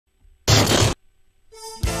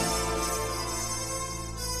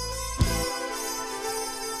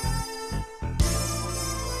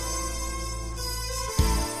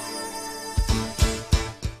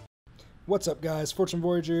What's up, guys? Fortune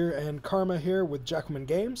Voyager and Karma here with Jackalmen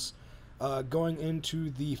Games, going into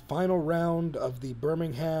the final round of the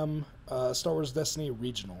Birmingham Star Wars Destiny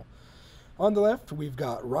Regional. On the left, we've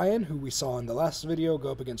got Ryan, who we saw in the last video, go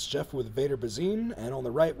up against Jeff with Vader Bazine, and on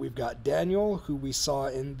the right, we've got Daniel, who we saw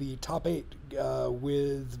in the top 8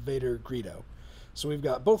 with Vader Greedo. So we've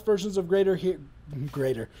got both versions of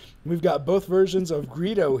We've got both versions of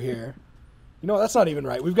Greedo here. You know what? That's not even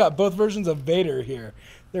right. We've got both versions of Vader here.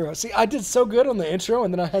 There we go. See, I did so good on the intro,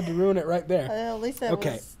 and then I had to ruin it right there. At least that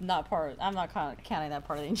was not part. I'm not counting that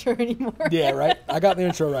part of the intro anymore. Yeah, right? I got the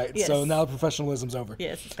intro right, Yes. so now professionalism's over.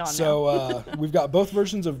 Yes, it's gone now. So we've got both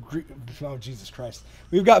versions of... Oh, Jesus Christ.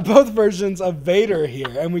 We've got both versions of Vader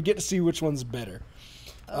here, and we get to see which one's better.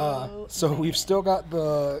 So we've still got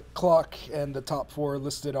the clock and the top 4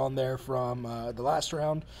 listed on there from the last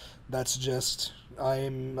round. That's just... I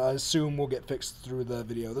assume will get fixed through the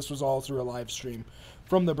video. This was all through a live stream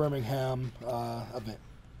from the Birmingham event.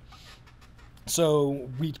 So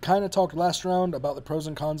we kind of talked last round about the pros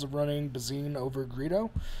and cons of running Bazine over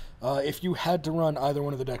Greedo. If you had to run either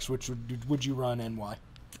one of the decks, which would you run and why?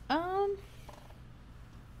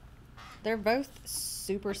 They're both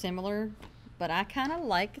super similar, but I kind of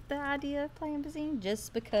like the idea of playing Bazine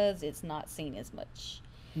just because it's not seen as much.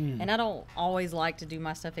 And I don't always like to do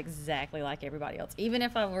my stuff exactly like everybody else. Even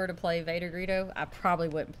if I were to play Vader Greedo, I probably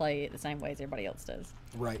wouldn't play it the same way as everybody else does.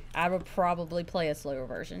 Right. I would probably play a slower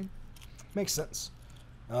version. Makes sense.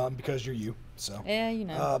 Because you're you, so. Yeah, you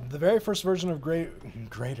know. The very first version of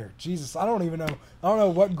Greater. Jesus, I don't even know. I don't know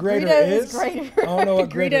what Greater Greedo is. Greater. I don't know what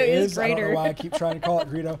Greedo Greater is is. I don't know greater. why I keep trying to call it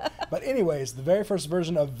Greedo. But anyways, the very first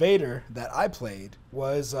version of Vader that I played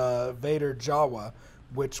was Vader Jawa,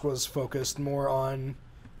 which was focused more on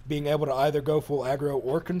being able to either go full aggro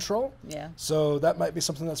or control. Yeah. So that might be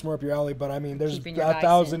something that's more up your alley, but I mean, there's Keeping your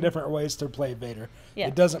 1,000 dice different ways to play Vader. Yeah.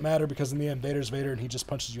 It doesn't matter because in the end, Vader's Vader and he just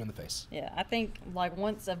punches you in the face. Yeah, I think like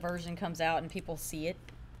once a version comes out and people see it,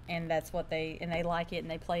 and that's what they like it and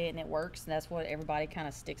they play it and it works, and that's what everybody kind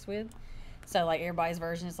of sticks with. So like everybody's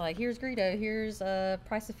version is like, here's Greedo, here's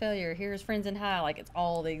Price of Failure, here's Friends in High, like it's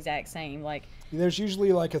all the exact same. Like there's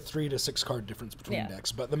usually like a 3 to 6 card difference between Yeah.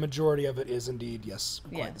 decks, but the majority of it is indeed, yes,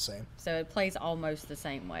 quite Yeah. the same. So it plays almost the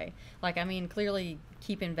same way. Like, I mean, clearly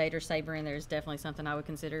keeping Vader Saber in there is definitely something I would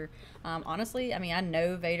consider. Honestly, I mean, I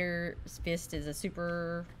know Vader's Fist is a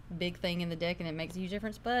super big thing in the deck and it makes a huge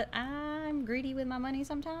difference, but I'm greedy with my money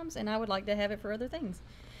sometimes, and I would like to have it for other things.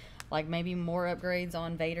 Like maybe more upgrades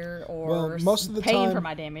on Vader, or most of the paying time, for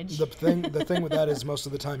my damage. The thing with that is most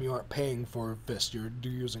of the time you aren't paying for Fist. You're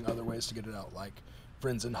using other ways to get it out, like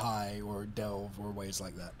Friends in High or Delve or ways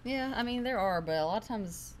like that. Yeah, I mean, there are, but a lot of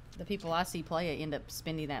times the people I see play it end up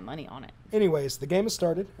spending that money on it. Anyways, the game has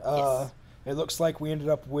started. Yes. It looks like we ended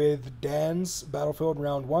up with Dan's Battlefield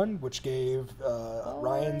Round 1, which gave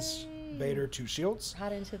Ryan's Vader 2 shields.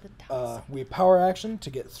 Right into the top. We power action to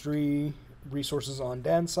get 3 resources on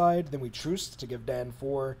Dan's side. Then we truced to give Dan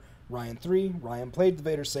 4, Ryan 3. Ryan played the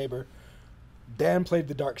Vader Saber. Dan played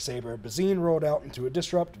the Dark Saber. Bazine rolled out into a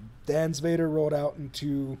Disrupt. Dan's Vader rolled out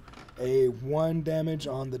into a 1 damage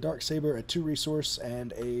on the Dark Saber, a 2 resource,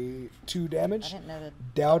 and a 2 damage. I didn't know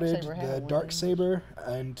that Doubted Saber had the a Dark 1 Saber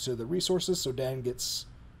into the resources, so Dan gets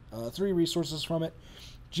 3 resources from it.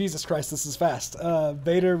 Jesus Christ, this is fast.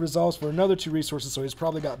 Vader resolves for another 2 resources, so he's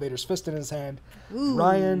probably got Vader's Fist in his hand. Ooh.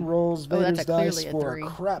 Ryan rolls Vader's that's dice clearly a for 3. a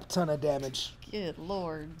crap ton of damage. Good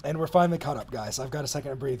Lord. And we're finally caught up, guys. I've got a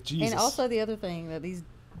second to breathe. Jesus. And also the other thing, that these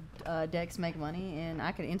decks make money, and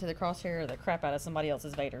I could enter the crosshair the crap out of somebody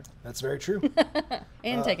else's Vader. That's very true.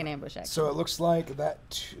 And take an ambush action. So it looks like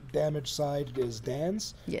that damage side is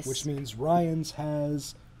Dan's. Yes. Which means Ryan's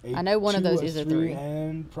has a I know one of 2, those a is a 3, 3.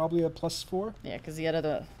 and probably a +4. Yeah, because the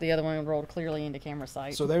other one rolled clearly into camera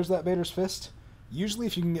sight. So there's that Vader's Fist. Usually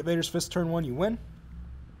if you can get Vader's Fist turn 1, you win.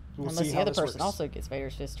 We'll Unless see the how other this person works. also gets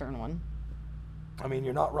Vader's Fist turn 1. I mean,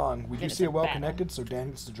 you're not wrong. We do Then it's see a it well battle. connected, so Dan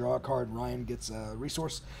gets to draw a card, Ryan gets a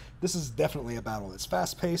resource. This is definitely a battle. It's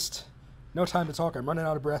fast-paced. No time to talk. I'm running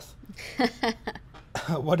out of breath.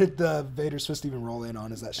 What did the Vader's Fist even roll in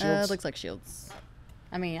on? Is that shields? It looks like shields.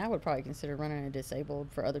 I mean, I would probably consider running a disabled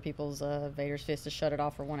for other people's Vader's Fist to shut it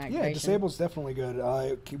off for 1 activation. Yeah, disabled's definitely good.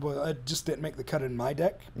 I just didn't make the cut in my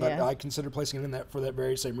deck, but Yeah. I consider placing it in that for that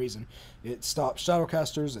very same reason. It stops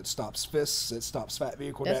Shadowcasters, it stops Fists, it stops Fat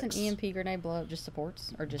Vehicle Doesn't decks. EMP grenade blow up just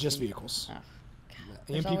supports? Or just vehicles. Oh, God.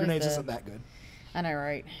 There's EMP always grenades the- isn't that good. I know,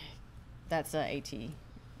 right? That's ATST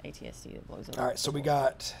that blows up. All right, so we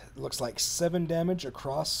got, looks like 7 damage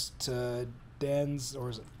across to Dan's, or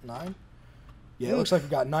is it 9? Yeah, it looks like we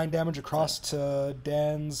got 9 damage across to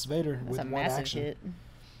Dan's Vader That's with a 1 massive action. hit.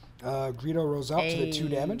 Greedo rolls out to the 2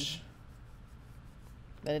 Hey. damage.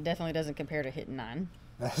 But it definitely doesn't compare to hitting 9.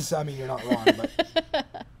 I mean, you're not wrong, but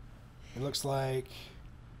it looks like...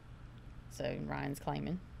 So Ryan's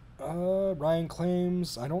claiming. Ryan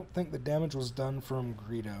claims, I don't think the damage was done from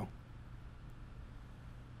Greedo.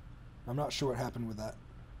 I'm not sure what happened with that.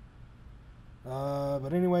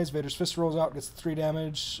 But anyways, Vader's Fist rolls out, gets 3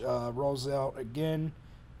 damage, rolls out again,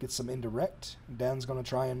 gets some indirect. Dan's going to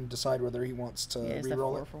try and decide whether he wants to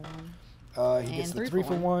re-roll it. 4 for 1. He gets the 3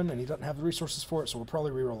 for 1, and he doesn't have the resources for it, so we'll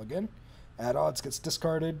probably re-roll again. At odds gets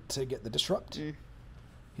discarded to get the disrupt.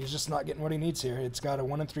 He's just not getting what he needs here. It's got a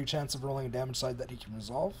 1 in 3 chance of rolling a damage side that he can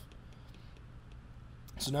resolve.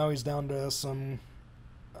 So now he's down to some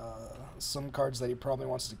cards that he probably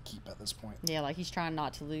wants to keep at this point. Yeah, like he's trying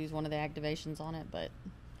not to lose one of the activations on it, but...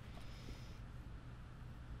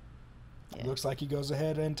 Yeah. It looks like he goes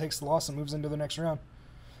ahead and takes the loss and moves into the next round.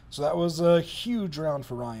 So that was a huge round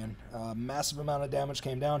for Ryan. Massive amount of damage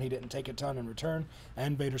came down. He didn't take a ton in return,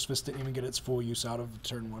 and Vader's Fist didn't even get its full use out of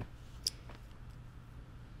turn 1.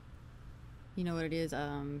 You know what it is?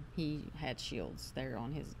 He had shields. They're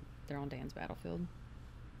on Dan's battlefield.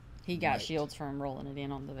 He got shields from rolling it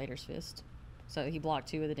in on the Vader's Fist. So he blocked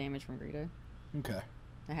 2 of the damage from Greedo. Okay.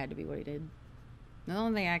 That had to be what he did. The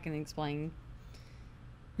only thing I can explain.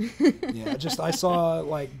 Yeah, I saw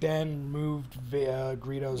like Dan moved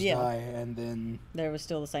Greedo's die, and then there was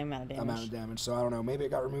still the same amount of damage. So I don't know. Maybe it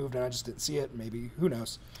got removed and I just didn't see it. Maybe, who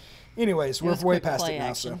knows? Anyways, we're way past it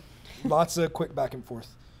now, so lots of quick back and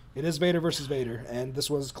forth. It is Vader versus Vader, and this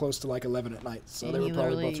was close to like 11 at night, so and they were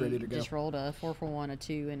probably both ready to go. Just rolled a 4 for 1, a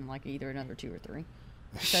 2, and like either another 2 or 3.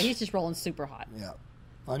 So he's just rolling super hot. Yeah,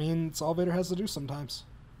 I mean, it's all Vader has to do sometimes.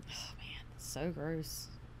 Oh man, so gross.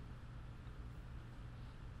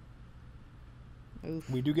 Oof.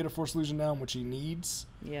 We do get a Force Illusion down, which he needs.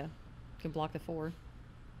 Yeah, can block the 4.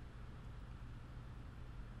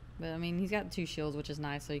 But I mean, he's got 2 shields, which is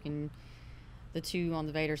nice, so you can. The 2 on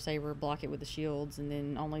the Vader Saber, block it with the shields, and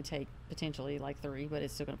then only take potentially like 3, but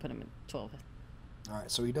it's still going to put him at 12. Alright,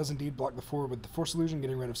 so he does indeed block the 4 with the Force Illusion,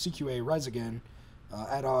 getting rid of CQA, Rise Again,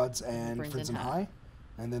 At Odds, and Friends in High.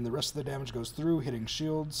 And then the rest of the damage goes through, hitting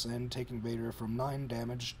shields, and taking Vader from 9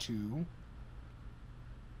 damage to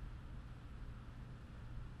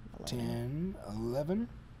 10, 11.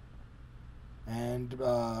 And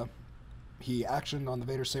he actioned on the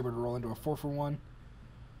Vader Saber to roll into a 4 for 1.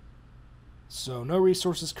 So no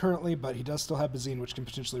resources currently, but he does still have Bazine, which can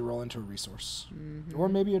potentially roll into a resource. Or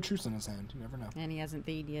maybe a truce in his hand. You never know. And he hasn't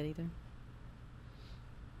feed yet either.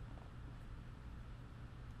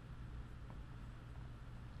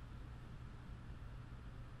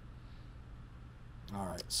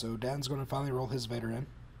 Alright, so Dan's going to finally roll his Vader in.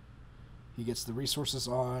 He gets the resources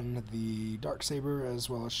on the Darksaber, as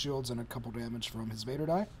well as shields and a couple damage from his Vader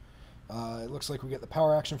die. It looks like we get the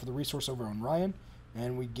power action for the resource over on Ryan.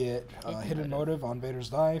 And we get Hidden Motive on Vader's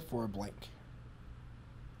die for a blank.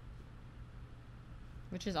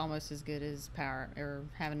 Which is almost as good as power, or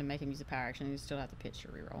having to make him use a power action. You still have to pitch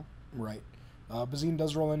your reroll. Right. Bazine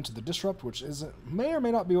does roll into the Disrupt, which may or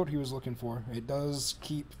may not be what he was looking for. It does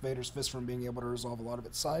keep Vader's Fist from being able to resolve a lot of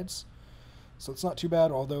its sides. So it's not too bad,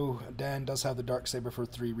 although Dan does have the Darksaber for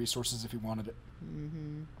 3 resources if he wanted it.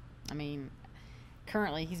 I mean,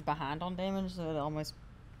 currently he's behind on damage, so it almost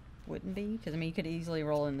wouldn't be, because I mean you could easily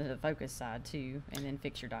roll into the focus side too and then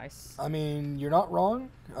fix your dice. I mean, you're not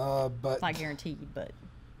wrong, but it's not guaranteed, but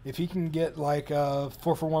if he can get like 4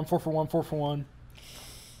 for 1, 4 for 1, 4 for 1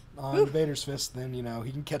 on Vader's Fist, then you know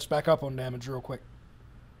he can catch back up on damage real quick.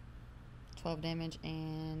 12 damage,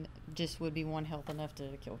 and just would be 1 health enough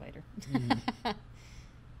to kill Vader.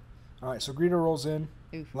 Alright, so Greedo rolls in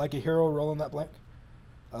like a hero, rolling that blank.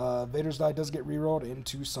 Vader's die does get rerolled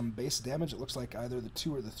into some base damage. It looks like either the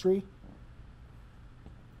 2 or the 3.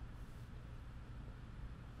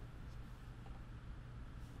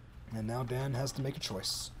 And now Dan has to make a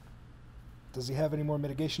choice. Does he have any more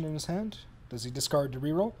mitigation in his hand? Does he discard to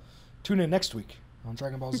reroll? Tune in next week on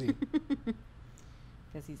Dragon Ball Z.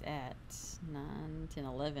 Because he's at 9, 10,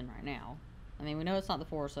 11 right now. I mean, we know it's not the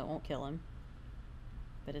 4, so it won't kill him.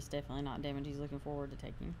 But it's definitely not damage he's looking forward to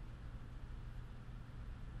taking.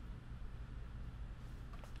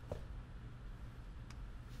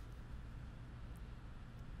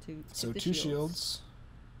 So 2 shields.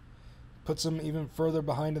 Puts him even further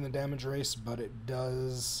behind in the damage race, but it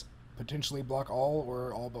does potentially block all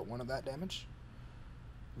or all but 1 of that damage.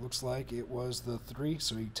 Looks like it was the 3,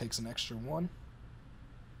 so he takes an extra 1.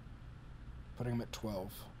 Putting him at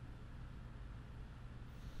 12.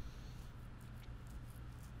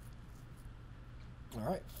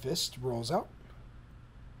 Alright, Fist rolls out.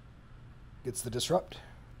 Gets the Disrupt.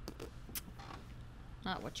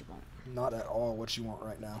 Not what you want. Not at all what you want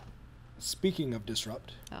right now. Speaking of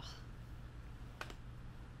disrupt. Ugh.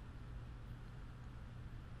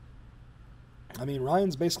 I mean,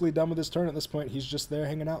 Ryan's basically done with his turn at this point. He's just there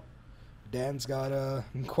hanging out. Dan's got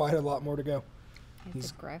quite a lot more to go. He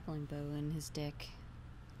has a grappling bow in his deck.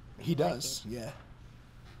 He does, yeah.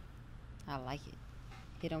 I like it.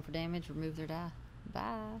 Hit them for damage, remove their die.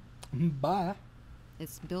 Bye. Bye.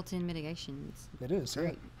 It's built-in mitigation. It is,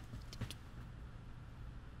 great. Yeah.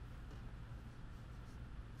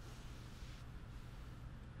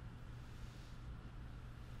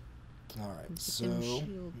 Alright, so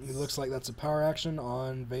it looks like that's a power action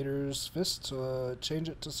on Vader's fist to change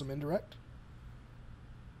it to some indirect.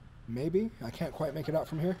 Maybe. I can't quite make it out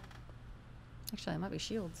from here. Actually, it might be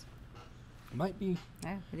shields. Might be.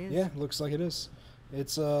 Yeah, it is. Yeah, looks like it is.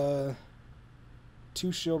 It's 2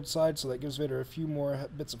 shield side, so that gives Vader a few more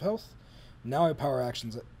bits of health. Now he power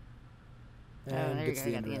actions it. And gets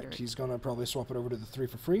the indirect. He's going to probably swap it over to the 3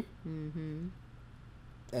 for free. Mm-hmm.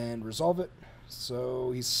 And resolve it.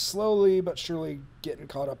 So he's slowly but surely getting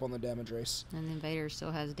caught up on the damage race. And then Vader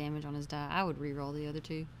still has damage on his die. I would re-roll the other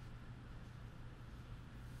 2.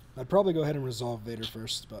 I'd probably go ahead and resolve Vader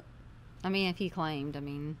first, but... I mean, if he claimed, I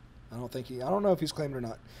don't know if he's claimed or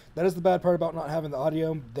not. That is the bad part about not having the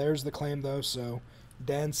audio. There's the claim, though, so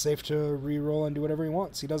Dan's safe to re-roll and do whatever he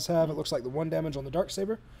wants. He does have, it looks like, the 1 damage on the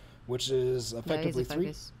Darksaber, which is effectively 3.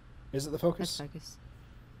 Focus. Is it the focus? That's focus.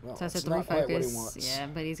 Well, so I said it's not quite what he focus. wants. Yeah,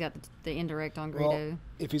 but he's got the indirect on Greedo. Well,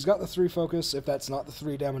 if he's got the 3 focus, if that's not the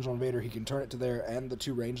 3 damage on Vader, he can turn it to there and the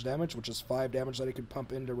 2 range damage, which is 5 damage that he could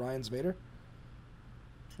pump into Ryan's Vader.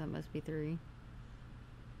 So that must be 3.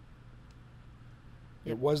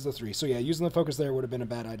 Yep. It was the 3. So yeah, using the focus there would have been a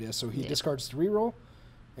bad idea. So he discards the reroll,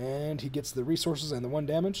 and he gets the resources and the 1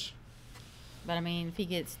 damage. But I mean, if he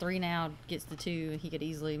gets 3 now, gets the 2, he could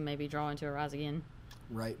easily maybe draw into a rise again.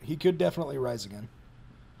 Right. He could definitely rise again.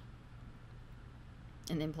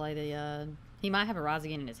 And then play the he might have a rise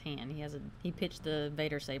again in his hand. He pitched the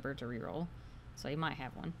Vader Saber to reroll. So he might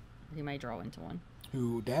have one. Or he may draw into one.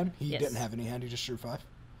 Who, Dan? He didn't have any hand, he just drew 5.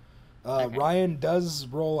 Okay. Ryan does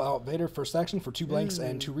roll out Vader first action for 2 blanks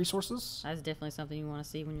and 2 resources. That's definitely something you want to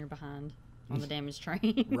see when you're behind on the damage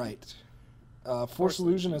train. Right. Force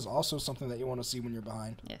Illusion is also something that you want to see when you're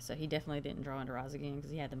behind. Yeah, so he definitely didn't draw into Rise again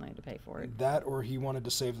because he had the money to pay for it. That, or he wanted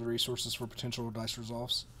to save the resources for potential dice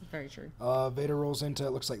resolves. Very true. Vader rolls into,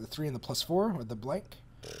 it looks like the 3 and the +4, or the blank.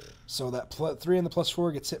 So that 3 and the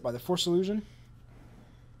 +4 gets hit by the Force Illusion.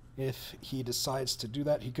 If he decides to do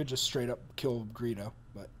that, he could just straight up kill Greedo,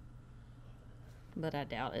 But I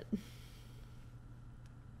doubt it.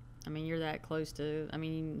 I mean, you're that close to... I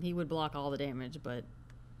mean, he would block all the damage, but...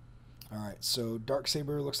 Alright, so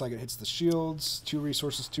Darksaber looks like it hits the shields. 2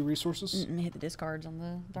 resources, 2 resources. Hit the discards on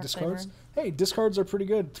the Darksaber. Discards? Hey, discards are pretty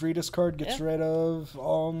good. 3 discard gets rid of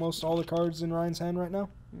almost all the cards in Ryan's hand right now.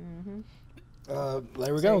 Mm-hmm.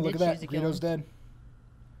 There we go. Look at that. Greedo's dead.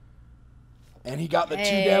 And he got the 2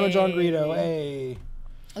 damage on Greedo. Hey.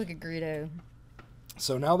 Look at Greedo.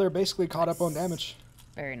 So now they're basically caught up on damage.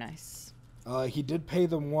 Very nice. He did pay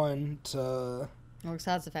the 1 to... Well,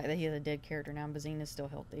 besides the fact that he has a dead character now, Bazine is still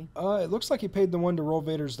healthy. It looks like he paid the 1 to roll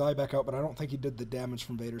Vader's die back out, but I don't think he did the damage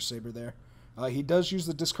from Vader's Saber there. He does use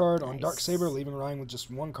the discard on Darksaber, leaving Ryan with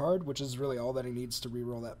just 1 card, which is really all that he needs to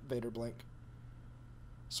reroll that Vader blank.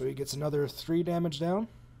 So he gets another 3 damage down.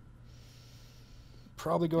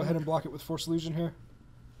 Probably go ahead and block it with Force Illusion here.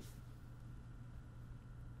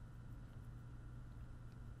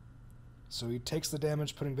 So he takes the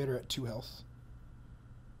damage, putting Vader at 2 health.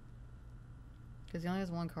 Because he only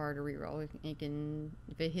has 1 card to reroll. He can,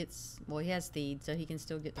 if it hits, well, he has Steed, so he can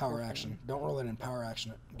still get the power action. Don't roll it in, power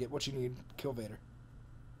action it. Get what you need, kill Vader.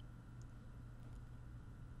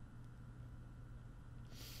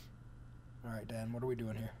 Alright, Dan, what are we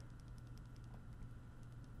doing here?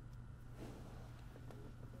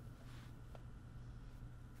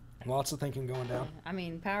 Lots of thinking going down. I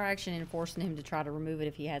mean, power action and forcing him to try to remove it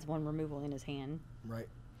if he has 1 removal in his hand. Right.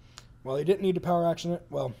 Well, he didn't need to power action it.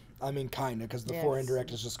 Well, I mean, kind of, because the 4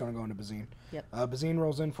 indirect is just going to go into Bazine. Yep. Bazine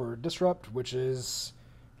rolls in for Disrupt, which is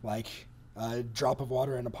like a drop of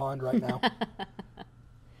water in a pond right now.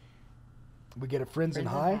 We get a Frenzen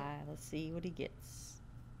High. Let's see what he gets.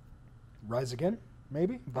 Rise Again,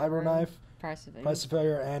 maybe? Vibro Knife, Price of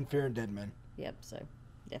Failure, and Fear and Dead Men. Yep, so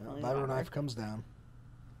definitely Vibro Knife comes down.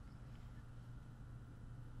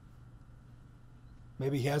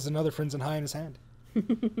 Maybe he has another Frenzen High in his hand.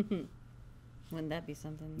 Wouldn't that be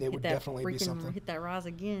something? It would definitely be something. Hit that Rise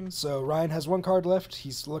Again. So Ryan has 1 card left.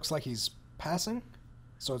 He looks like he's passing,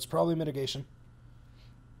 so it's probably mitigation.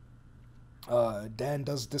 Dan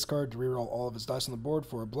does discard to reroll all of his dice on the board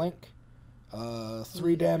for a blank.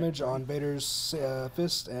 3 damage on Vader's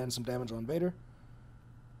fist and some damage on Vader.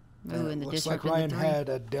 Ooh, and the looks like disrupt in Ryan the 3. had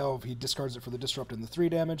a delve. He discards it for the disrupt and the 3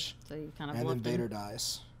 damage. So you kind of and then bluffed him. Vader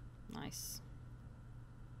dies. Nice.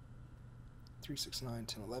 3, 6, 9,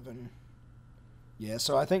 10, 11. Yeah,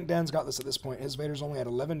 so I think Dan's got this at this point. His Vader's only at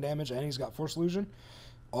 11 damage, and he's got Force Illusion.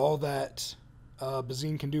 All that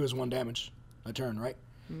Bazine can do is 1 damage a turn, right?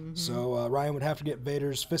 Mm-hmm. So Ryan would have to get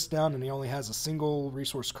Vader's fist down, and he only has a single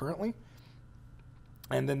resource currently.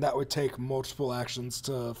 And then that would take multiple actions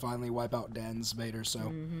to finally wipe out Dan's Vader, so...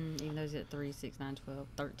 Mm-hmm. Even though he's at 3, 6, 9, 12,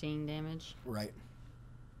 13 damage. Right.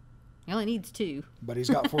 He only needs 2. But he's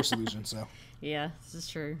got Force Illusion, so... Yeah, this is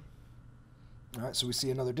true. Alright, so we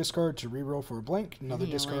see another discard to reroll for a blank, another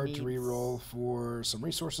He discard only to needs reroll for some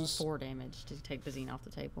resources. 4 damage to take Bazine off the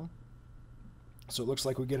table. So it looks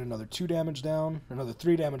like we get another 2 damage down, another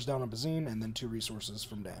 3 damage down on Bazine, and then 2 resources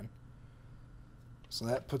from Dan. So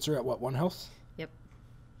that puts her at, what, 1 health? Yep.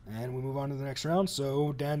 And we move on to the next round.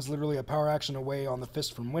 So Dan's literally a power action away on the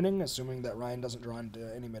fist from winning, assuming that Ryan doesn't draw into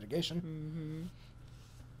any mitigation. Mm-hmm.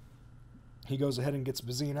 He goes ahead and gets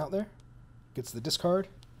Bazine out there, gets the discard.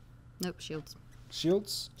 Nope, shields.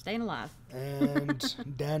 Shields. Staying alive.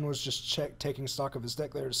 And Dan was just taking stock of his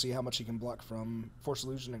deck there to see how much he can block from Force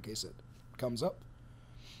Illusion in case it comes up.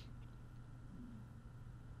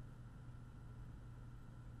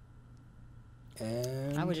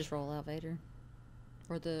 And I would just roll out Vader.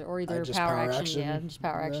 Or either just power power action. action. Yeah, just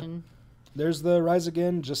power Yeah. action. there's the Rise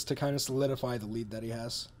Again just to kind of solidify the lead that he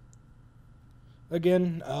has.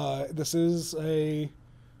 Again, this is a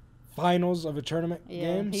finals of a tournament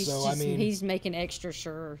game, so I mean, he's making extra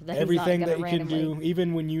sure that everything he's that not you gonna can randomly... do,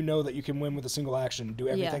 even when you know that you can win with a single action, do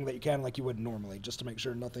everything Yeah. that you can like you would normally, just to make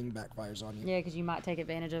sure nothing backfires on you. Yeah, because you might take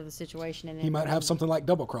advantage of the situation, and then He might have something like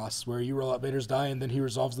Double Cross, where you roll out Vader's die and then he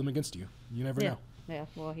resolves them against you. You never know. Yeah,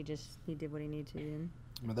 well, he did what he needed to. Then.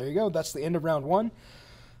 Well, there you go. That's the end of round 1.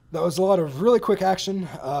 That was a lot of really quick action.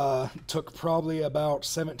 Took probably about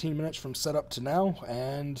 17 minutes from setup to now,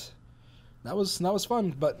 and that was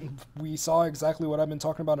fun. But we saw exactly what I've been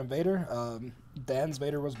talking about in Vader. Dan's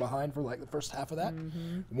Vader was behind for like the first half of that.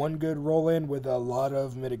 Mm-hmm. One good roll in with a lot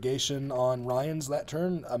of mitigation on Ryan's that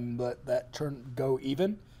turn. Let that turn go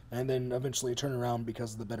even, and then eventually turn around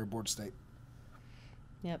because of the better board state.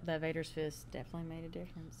 Yep, that Vader's fist definitely made a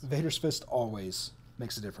difference. Vader's fist always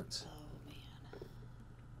makes a difference. Oh man.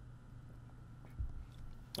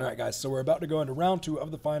 All right, guys, so we're about to go into round 2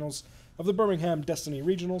 of the finals of the Birmingham Destiny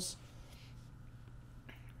Regionals.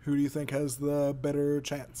 Who do you think has the better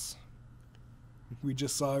chance? We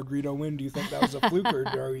just saw Greedo win. Do you think that was a fluke, or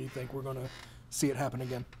do you think we're going to see it happen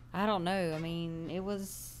again? I don't know. I mean, it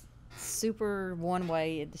was super one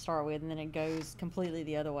way to start with, and then it goes completely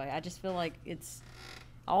the other way. I just feel like it's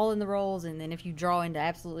all in the rolls, and then if you draw into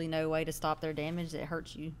absolutely no way to stop their damage, it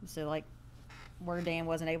hurts you. So, like, where Dan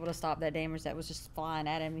wasn't able to stop that damage that was just flying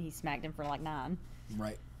at him, he smacked him for like 9.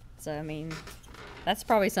 Right. So, I mean, that's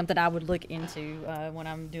probably something I would look into when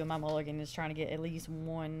I'm doing my mulligan, is trying to get at least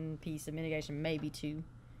 1 piece of mitigation, maybe 2,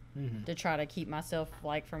 to try to keep myself,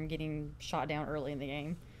 like, from getting shot down early in the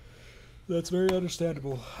game. That's very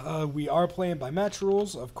understandable. We are playing by match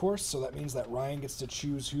rules, of course, so that means that Ryan gets to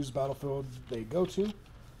choose whose battlefield they go to.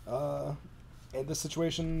 In this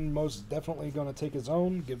situation, most definitely going to take his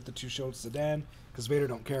own, give the 2 shields to Dan, because Vader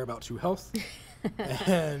don't care about 2 health.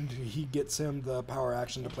 And he gets him the power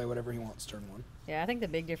action to play whatever he wants turn 1. Yeah, I think the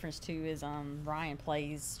big difference, too, is Ryan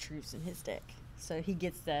plays troops in his deck. So he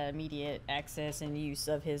gets the immediate access and use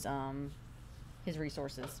of his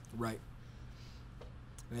resources. Right.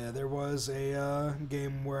 Yeah, there was a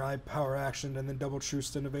game where I power actioned and then double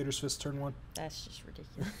truced into Vader's Fist turn 1. That's just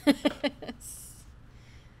ridiculous.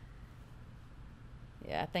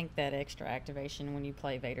 Yeah, I think that extra activation when you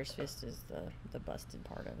play Vader's Fist is the busted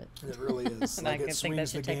part of it. It really is. And Like, I it think that swings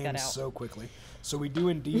the should take game that out. so quickly. So we do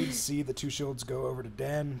indeed see the 2 shields go over to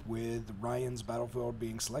Dan with Ryan's battlefield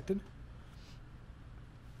being selected.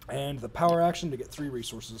 And the power action to get 3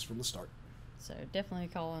 resources from the start. So definitely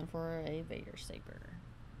calling for a Vader Saber.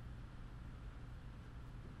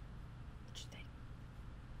 What you think?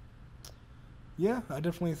 Yeah, I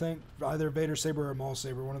definitely think either Vader Saber or Maul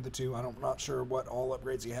Saber, one of the 2. I'm not sure what all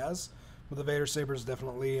upgrades he has. But the Vader Saber is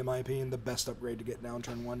definitely, in my opinion, the best upgrade to get down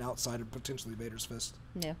turn 1 outside of potentially Vader's Fist.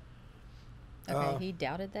 Yeah. Okay, he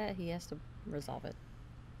doubted that. He has to resolve it.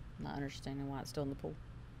 Not understanding why it's still in the pool.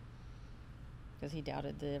 Because he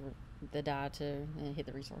doubted the die to hit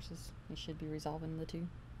the resources. He should be resolving the 2.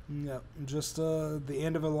 Yeah, just the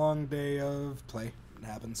end of a long day of play. It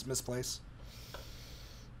happens. Misplace.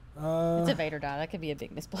 It's a Vader die. That could be a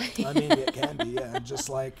big misplay. I mean, it can be, yeah. Just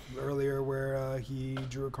like earlier where he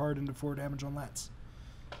drew a card into 4 damage on Lats.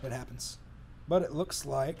 It happens. But it looks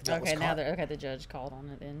like that was caught. Okay, the judge called on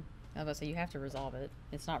it then. I was about to say, you have to resolve it.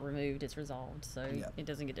 It's not removed, it's resolved, so it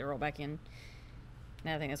doesn't get to roll back in.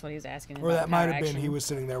 And I think that's what he was asking. Or that might have been he was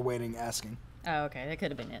sitting there waiting, asking. Oh, okay, that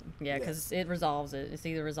could have been it. Yeah, because it resolves it. It's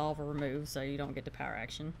either resolve or remove, so you don't get to power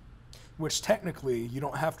action. Which technically you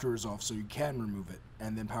don't have to resolve, so you can remove it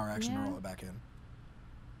and then power action to roll it back in.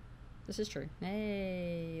 This is true.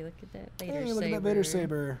 Hey, look at that Vader Saber. Hey, look at that Vader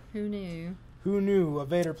Saber. Who knew? Who knew? A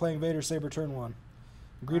Vader playing Vader Saber turn 1.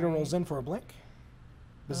 Greedo rolls in for a blink.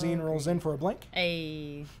 Bazine rolls in for a blink.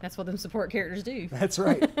 Hey, that's what them support characters do. That's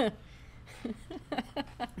right.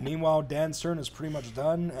 Meanwhile, Dan's turn is pretty much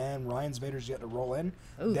done, and Ryan's Vader's yet to roll in.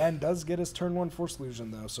 Ooh. Dan does get his turn 1 Force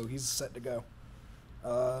Illusion, though, so he's set to go.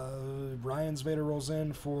 Ryan's Vader rolls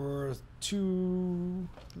in for two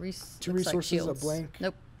resources, like a blank.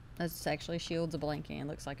 Nope. That's actually shields, a blank, and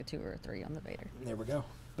looks like a 2 or a 3 on the Vader. There we go.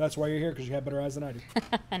 That's why you're here, because you have better eyes than I do.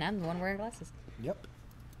 And I'm the one wearing glasses. Yep.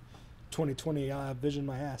 2020 vision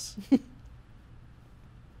my ass.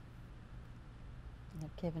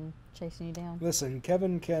 Kevin chasing you down. Listen,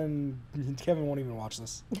 Kevin won't even watch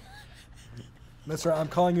this. That's right. I'm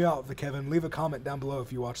calling you out, Kevin. Leave a comment down below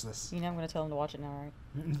if you watch this. You know I'm going to tell him to watch it now,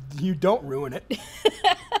 right? You don't ruin it.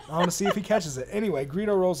 I want to see if he catches it. Anyway,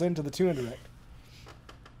 Greedo rolls into the 2 indirect.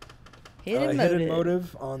 Hidden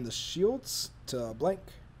motive on the shields to blank.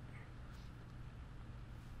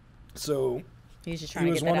 So he's just trying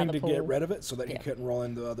he was to get wanting to get rid of it so that he couldn't roll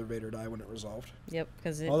in the other Vader die when it resolved. Yep,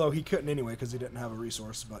 because although he couldn't anyway because he didn't have a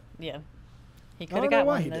resource. But yeah, he could have got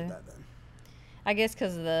one. I don't know why he did that then. I guess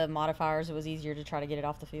because of the modifiers, it was easier to try to get it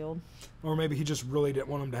off the field. Or maybe he just really didn't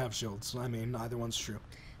want him to have shields. I mean, either one's true.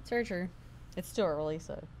 It's very true. It's still early,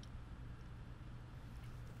 so.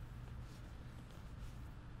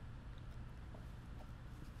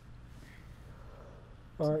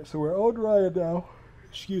 All right, so we're on Ryan now.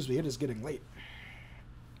 Excuse me, it is getting late.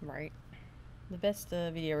 Right. The best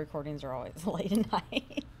video recordings are always late at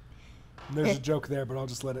night. There's a joke there, but I'll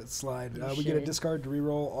just let it slide. We get a discard to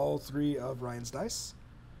reroll all 3 of Ryan's dice.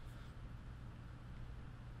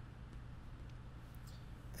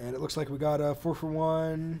 And it looks like we got a 4 for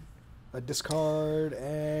 1, a discard,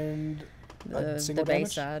 and a single the damage.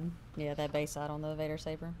 base side. Yeah, that base side on the Vader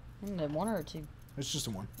Saber. A 1 or a 2? It's just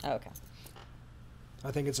a 1. Oh, okay.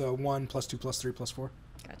 I think it's a 1 + 2 + 3 + 4.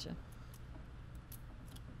 Gotcha.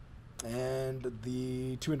 And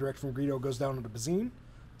the 2 indirect from Greedo goes down into Bazine.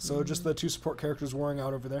 So just the 2 support characters warring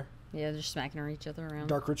out over there. Yeah, they're just smacking each other around.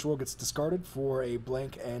 Dark Ritual gets discarded for a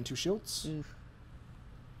blank and 2 shields. Oof.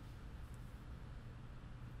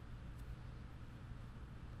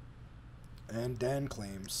 And Dan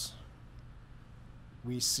claims.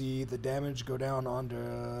 We see the damage go down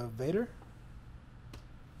onto Vader.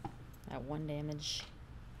 At 1 damage.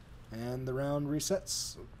 And the round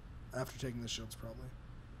resets after taking the shields, probably.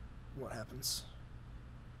 What happens?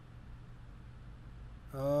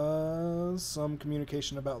 Some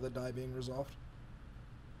communication about the die being resolved.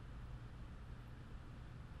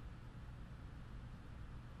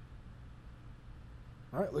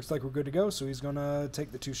 Alright, looks like we're good to go, so he's going to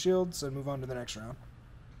take the 2 shields and move on to the next round.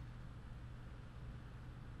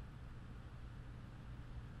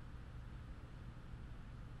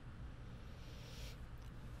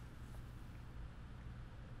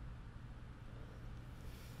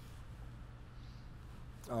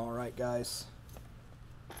 Alright, guys.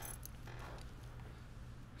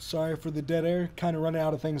 Sorry for the dead air. Kind of running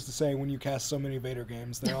out of things to say when you cast so many Vader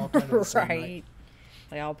games. They're all kind of the same, right?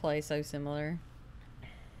 They all play so similar.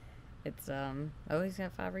 It's, oh, he's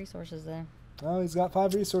got 5 resources there. Oh, he's got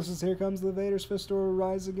 5 resources. Here comes the Vader's Fist or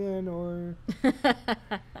Rise Again, or,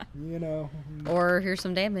 you know. Or here's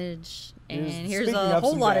some damage. And here's a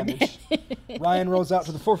whole lot of damage. Ryan rolls out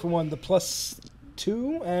to the 4 for 1, the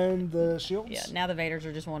 +2, and the shields. Yeah, now the Vaders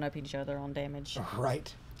are just one-up each other on damage.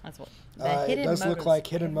 Right. That's what. It does look like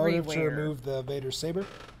hidden motive to remove the Vader Saber.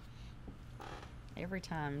 Every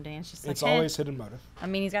time, Dan's just like, it's always hidden motive. I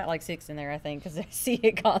mean, he's got like 6 in there, I think, because I see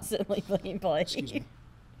it constantly being played. Excuse me.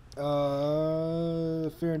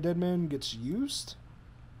 Fear and Dead Man gets used?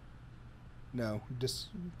 No.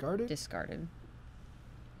 Discarded? Discarded.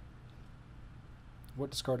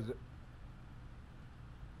 What discarded it?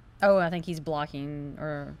 Oh, I think he's blocking,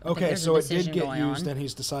 or okay, so it did get used, and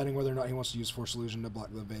he's deciding whether or not he wants to use Force Illusion to block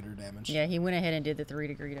the Vader damage. Yeah, he went ahead and did the 3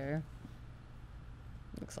 to Greedo.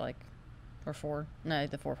 Looks like. Or 4. No,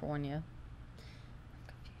 the 4 for 1, yeah. I'm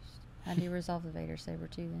confused. How do you resolve the Vader Saber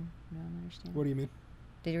too, then? No, I don't understand. What do you mean?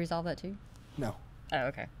 Did you resolve that too? No. Oh,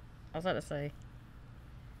 okay. I was about to say.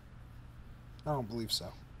 I don't believe so.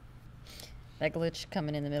 That glitch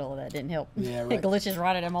coming in the middle of that didn't help. Yeah, right. It glitches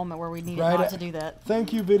right at a moment where we needed Right not at- to do that.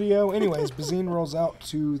 Thank you, video. Anyways, Bazine rolls out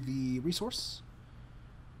to the resource.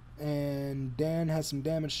 And Dan has some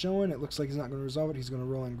damage showing. It looks like he's not going to resolve it. He's going to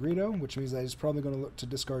roll in Greedo, which means that he's probably going to look to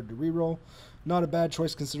discard to reroll. Not a bad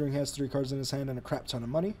choice considering he has 3 cards in his hand and a crap ton of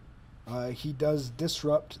money. He does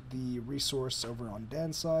disrupt the resource over on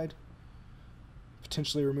Dan's side,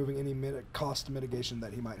 potentially removing any cost mitigation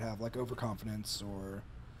that he might have, like overconfidence or...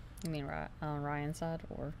 You mean on Ryan's side?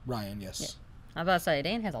 Or Ryan, yes. Yeah. I was about to say,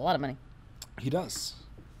 Dan has a lot of money. He does.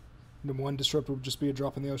 The one disrupt would just be a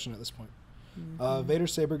drop in the ocean at this point. Mm-hmm. Vader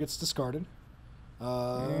Saber gets discarded.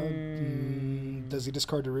 Does he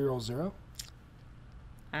discard to reroll 0?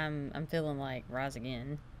 I'm feeling like Rise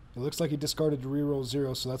Again. It looks like he discarded to reroll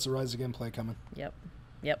 0, so that's a Rise Again play coming. Yep,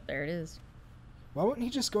 there it is. Why wouldn't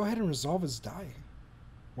he just go ahead and resolve his die?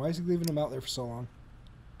 Why is he leaving him out there for so long?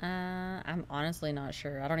 I'm honestly not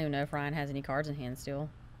sure. I don't even know if Ryan has any cards in hand still.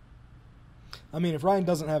 I mean, if Ryan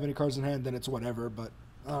doesn't have any cards in hand, then it's whatever, but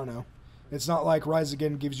I don't know. It's not like Rise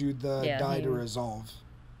Again gives you the die to resolve.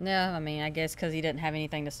 No, I mean, I guess because he didn't have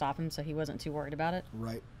anything to stop him, so he wasn't too worried about it.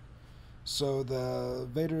 Right. So the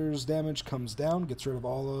Vader's damage comes down, gets rid of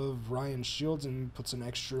all of Ryan's shields, and puts an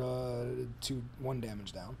extra 1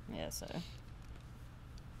 damage down. Yeah, so...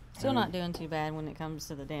 Still not doing too bad when it comes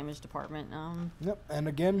to the damage department. Yep, and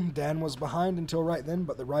again, Dan was behind until right then,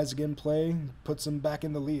 but the Rise Again play puts him back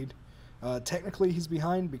in the lead. Technically, he's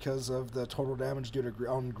behind because of the total damage due to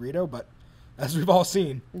on Greedo, but as we've all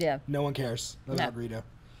seen, no one cares about Greedo.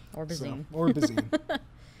 Or Bazine. Or Bazine.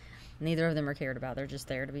 Neither of them are cared about. They're just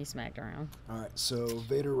there to be smacked around. All right, so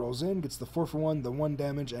Vader rolls in, gets the 4-for-1, the 1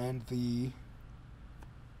 damage, and the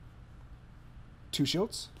 2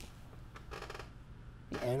 shields.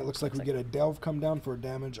 And it looks like we get a Delve come down for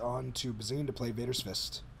damage onto Bazine to play Vader's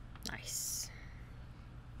Fist. Nice.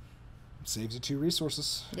 Saves you 2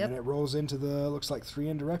 resources. Yep. And it rolls into the, looks like 3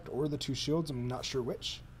 indirect or the 2 shields. I'm not sure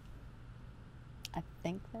which. I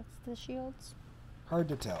think that's the shields. Hard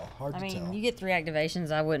to tell. I mean, you get 3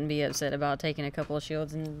 activations. I wouldn't be upset about taking a couple of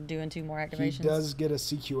shields and doing 2 more activations. He does get a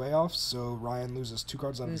CQA off, so Ryan loses 2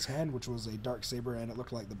 cards out of his hand, which was a Dark Saber, and it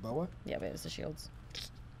looked like the Boa. Yeah, but it was the shields.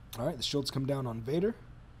 All right, the shields come down on Vader.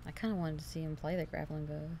 I kind of wanted to see him play the grappling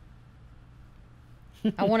bow.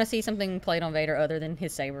 I want to see something played on Vader other than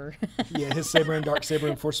his saber. Yeah, his saber and Dark Saber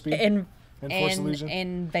and Force Speed. and Force Illusion.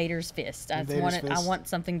 And Vader's Fist. I Fist. want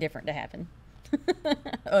something different to happen.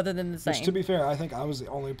 Other than the same. Which, to be fair, I think I was the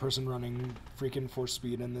only person running freaking Force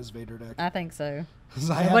Speed in this Vader deck. I think so.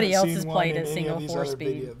 Nobody else has played a single Force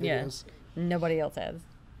Speed. Yeah, nobody else has.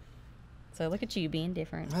 So look at you being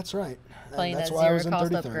different. That's right. Playing that's that why I was 0 in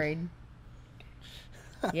cost 33rd. upgrade.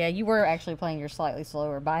 Yeah, you were actually playing your slightly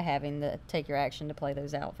slower by having to take your action to play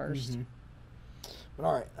those out first. Mm-hmm. But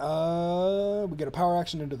all right, we get a power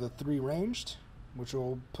action into the 3 ranged, which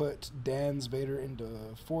will put Dan's Vader into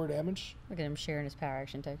 4 damage. Look at him sharing his power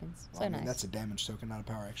action tokens. Well, So I mean, nice. that's a damage token, not a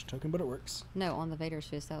power action token, but it works. No, on the Vader's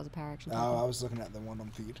Fist, that was a power action token. Oh, I was looking at the one on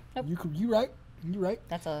feed. Nope. You right. You right.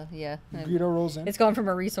 That's a, yeah. Greedo rolls in. It's going from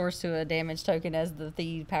a resource to a damage token as the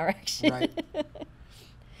Thief power action. Right.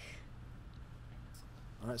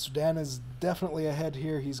 All right, so Dan is definitely ahead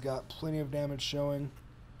here. He's got plenty of damage showing.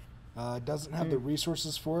 Doesn't have the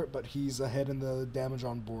resources for it, but he's ahead in the damage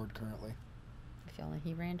on board currently. If only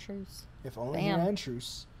he ran truce. If only Damn. he ran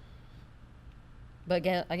truce. But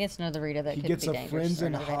against another Rita, that He could gets be a dangerous. Friends for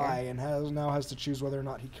and another High Vader. and now has to choose whether or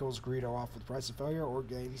not he kills Greedo off with Price of Failure or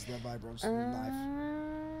gains the Vibros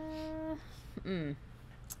knife.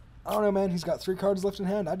 I don't know, man. He's got 3 cards left in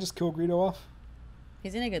hand. I'd just kill Greedo off.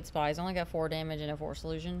 He's in a good spot. He's only got 4 damage and a Force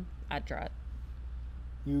Illusion. I'd try it.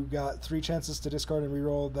 You got 3 chances to discard and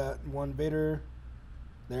reroll that 1 Vader.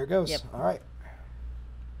 There it goes. Yep. All right.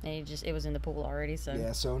 And it was in the pool already, so.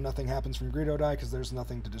 Yeah, so nothing happens from Greedo die because there's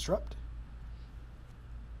nothing to disrupt.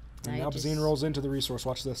 And now Bazine rolls into the resource.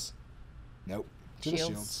 Watch this. Nope. To the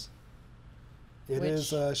shields. It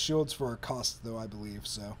is shields for a cost, though, I believe,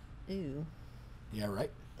 so. Ooh. Yeah,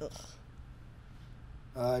 right? Ugh.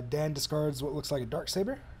 Dan discards what looks like a Dark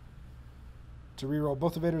Saber to reroll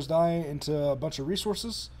both of Vader's die into a bunch of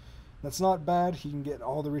resources. That's not bad. He can get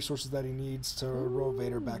all the resources that he needs to roll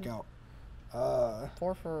Vader back out. 4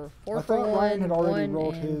 for I thought Ryan had already 1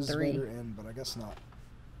 rolled and his 3. Vader in, but I guess not.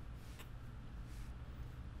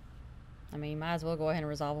 I mean, might as well go ahead and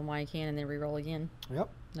resolve them while you can and then re-roll again. Yep.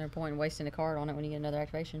 No point in wasting a card on it when you get another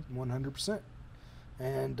activation. 100%.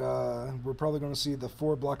 And we're probably going to see the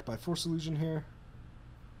 4 blocked by Force Illusion here.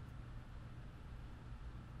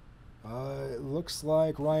 It looks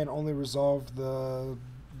like Ryan only resolved the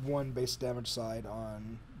 1 base damage side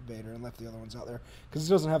on Vader and left the other ones out there because he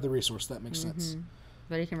doesn't have the resource. That makes sense.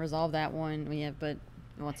 But he can resolve that one. Yeah, but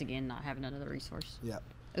once again, not having another resource. Yeah.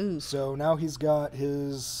 Ooh. So now he's got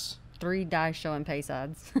his 3 dice showing pay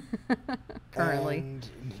sides currently. And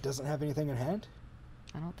he doesn't have anything in hand?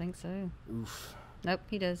 I don't think so. Oof. Nope,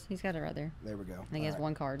 he does. He's got it right there. There we go. I think he has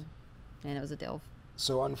 1 card, and it was a delve.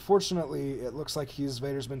 So unfortunately, it looks like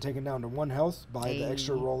Vader's been taken down to 1 health by the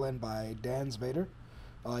extra roll in by Dan's Vader.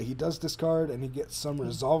 He does discard, and he gets some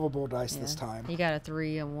resolvable dice this time. He got a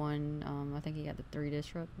 3 and 1. I think he got the 3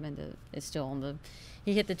 disrupt. And it's still on the...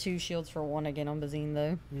 He hit the 2 shields for 1 again on Bazine,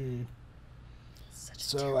 though.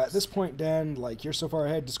 So at this point, Dan, like, you're so far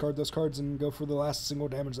ahead, discard those cards and go for the last single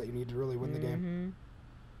damage that you need to really win the game.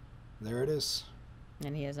 There it is.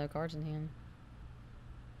 And he has no cards in hand.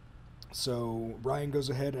 So Ryan goes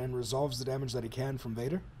ahead and resolves the damage that he can from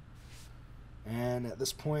Vader. And at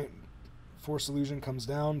this point, Force Illusion comes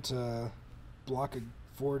down to block a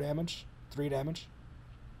 3 damage.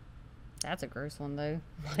 That's a gross one, though.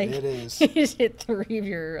 Like, it is. You just hit 3 of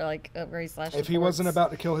your, like, upgrade / If he wasn't about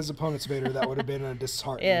to kill his opponent's Vader, that would have been a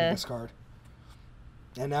disheartening discard.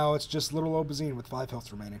 And now it's just little old Bazine with 5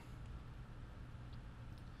 health remaining.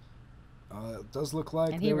 It does look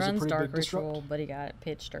like and there was a pretty pretty Dark big disrupt. Ritual, but he got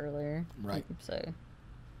pitched earlier. Right. So.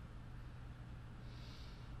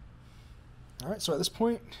 All right, so at this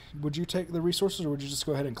point, would you take the resources or would you just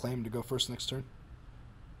go ahead and claim to go first next turn?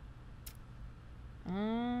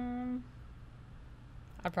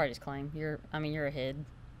 I'd probably just claim. You're ahead.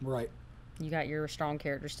 Right. You got your strong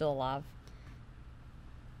character still alive.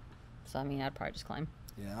 So, I'd probably just claim.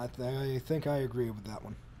 Yeah, I think I agree with that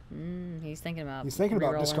one. He's thinking about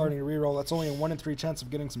discarding a reroll. That's only a 1 in 3 chance of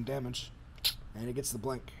getting some damage. And he gets the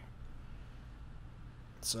blink.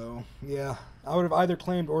 So, yeah. I would have either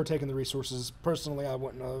claimed or taken the resources. Personally, I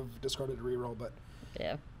wouldn't have discarded a reroll, but...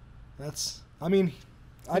 Yeah. That's... I probably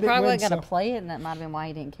wasn't going to play it, and that might have been why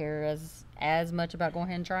he didn't care as much about going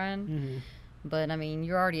ahead and trying. But,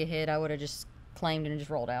 you're already ahead. I would have just claimed and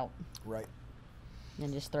just rolled out. Right.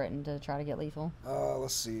 And just threatened to try to get lethal.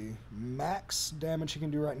 Let's see. Max damage he can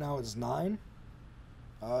do right now is 9.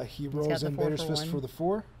 He rolls in Vader's Fist for the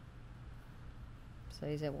 4. So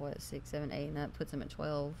he's at, 6, 7, 8, and that puts him at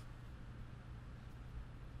 12.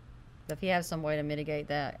 So if he has some way to mitigate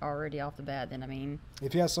that already off the bat, then,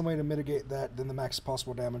 If he has some way to mitigate that, then the max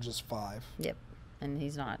possible damage is 5. Yep. And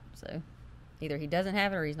he's not, so... Either he doesn't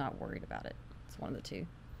have it or he's not worried about it. It's one of the two.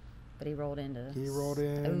 But he rolled in.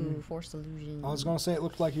 Oh, Force Illusion. I was going to say it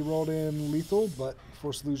looked like he rolled in lethal, but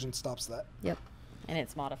Force Illusion stops that. Yep. And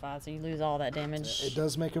it's modified, so you lose all that damage. It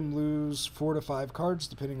does make him lose 4 to 5 cards,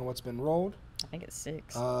 depending on what's been rolled. I think it's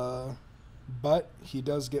 6. But he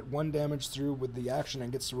does get 1 damage through with the action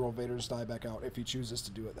and gets to roll Vader's die back out if he chooses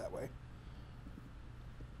to do it that way.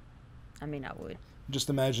 I would. Just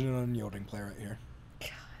imagine an unyielding play right here. God.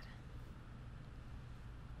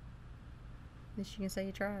 At least you can say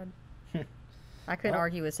you tried. I couldn't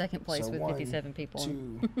argue with second place with 57 people.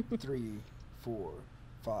 2, 3, 4,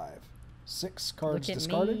 5, 6 cards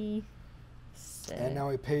discarded. And now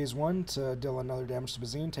he pays 1 to deal another damage to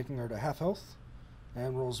Bazine, taking her to half health.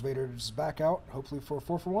 And rolls Vader's back out, hopefully for a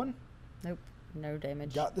 4 for 1. Nope, no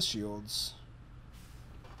damage. Got the shields.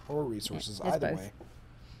 Or resources, yeah, either both. way.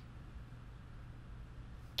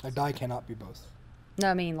 A die cannot be both.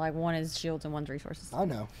 No, one is shields and one's resources. I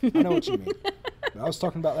know what you mean. But I was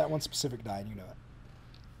talking about that one specific die, and you know it.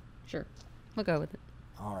 Sure. We'll go with it.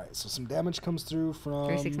 Alright, so some damage comes through from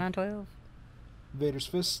 3, 6, 9, 12. Vader's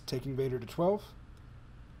Fist, taking Vader to 12.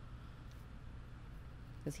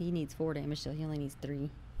 Because he needs 4 damage, so he only needs 3.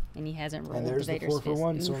 And he hasn't rolled And there's the Vader's 4 for Fist.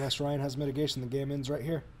 1, Oof. so unless Ryan has mitigation, the game ends right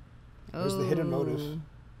here. There's the hidden motive.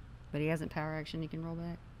 But he hasn't power action he can roll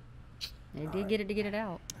back. And he did get it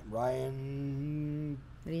out. Ryan...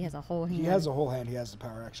 But he has a whole hand. He has a whole hand. He has the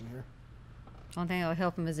power action here. One thing that will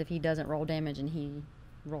help him is if he doesn't roll damage and he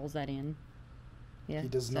rolls that in. Yeah. He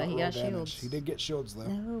does so not he roll got damage. Shields. He did get shields, though.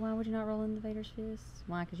 No, why would you not roll in the Vader's Fist?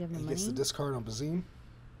 Why? Because you have no money? He gets the discard on Bazine.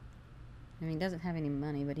 He doesn't have any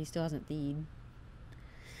money, but he still hasn't theed.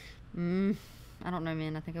 I don't know,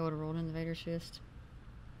 man. I think I would have rolled in the Vader's Fist.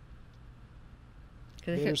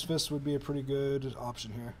 Vader's Fist would be a pretty good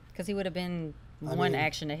option here. Because he would have been one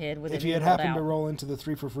action ahead with it. If he had happened to roll into the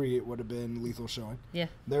 3 for free, it would have been lethal showing. Yeah.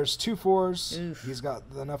 There's 2 4s. Oof. He's got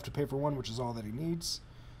enough to pay for 1, which is all that he needs.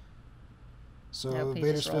 So nope,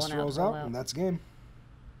 Vader's Fist rolls out, and that's game.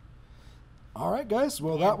 All right, guys.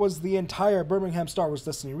 Well, that was the entire Birmingham Star Wars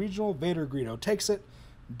Destiny Regional. Vader Greedo takes it.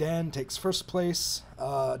 Dan takes first place.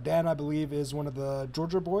 Dan, I believe, is one of the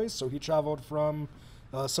Georgia boys, so he traveled from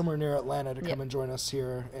somewhere near Atlanta to come and join us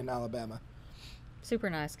here in Alabama. Super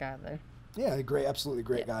nice guy, though. Yeah, great, absolutely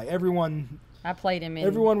great Yeah. guy. Everyone played him in.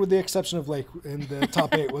 Everyone with the exception of Lake in the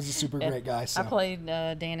top 8 was a super great guy. So. I played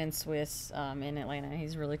Dan in Swiss in Atlanta.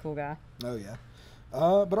 He's a really cool guy. Oh, yeah.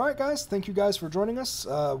 But all right, guys, thank you guys for joining us.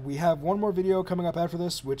 We have one more video coming up after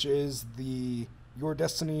this, which is the Your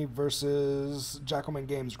Destiny versus Jackalmen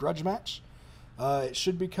Games grudge match. It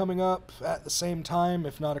should be coming up at the same time,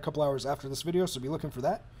 if not a couple hours after this video, so be looking for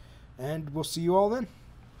that. And we'll see you all then.